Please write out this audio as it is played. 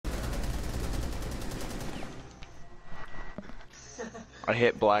I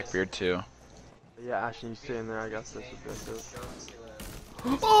hit Blackbeard too. Yeah, Ashton, you stay in there. I got this objective.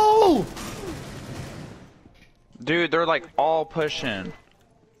 Oh! Dude, they're like all pushing.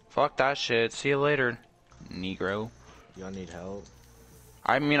 Fuck that shit. See you later, Negro. Y'all need help?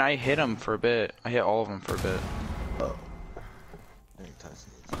 I mean, I hit him for a bit. I hit all of them for a bit. Oh. I think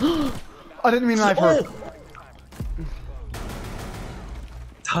Tyson. I didn't mean knife her.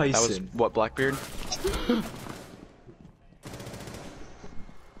 Tyson. That was what, Blackbeard?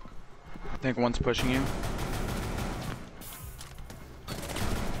 I think one's pushing you.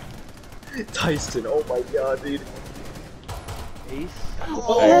 Tyson, oh my god, dude. Ace.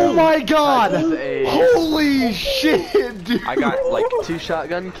 Oh my god! Ace. Holy shit, dude! I got like 2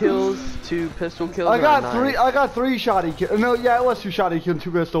 shotgun kills, 2 pistol kills. I and got a 3. knife. I got 3 shotty kills. No, yeah, it was 2 shotty kills,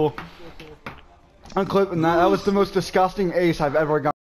 2 pistol. I'm clipping that. That was the most disgusting ace I've ever gotten.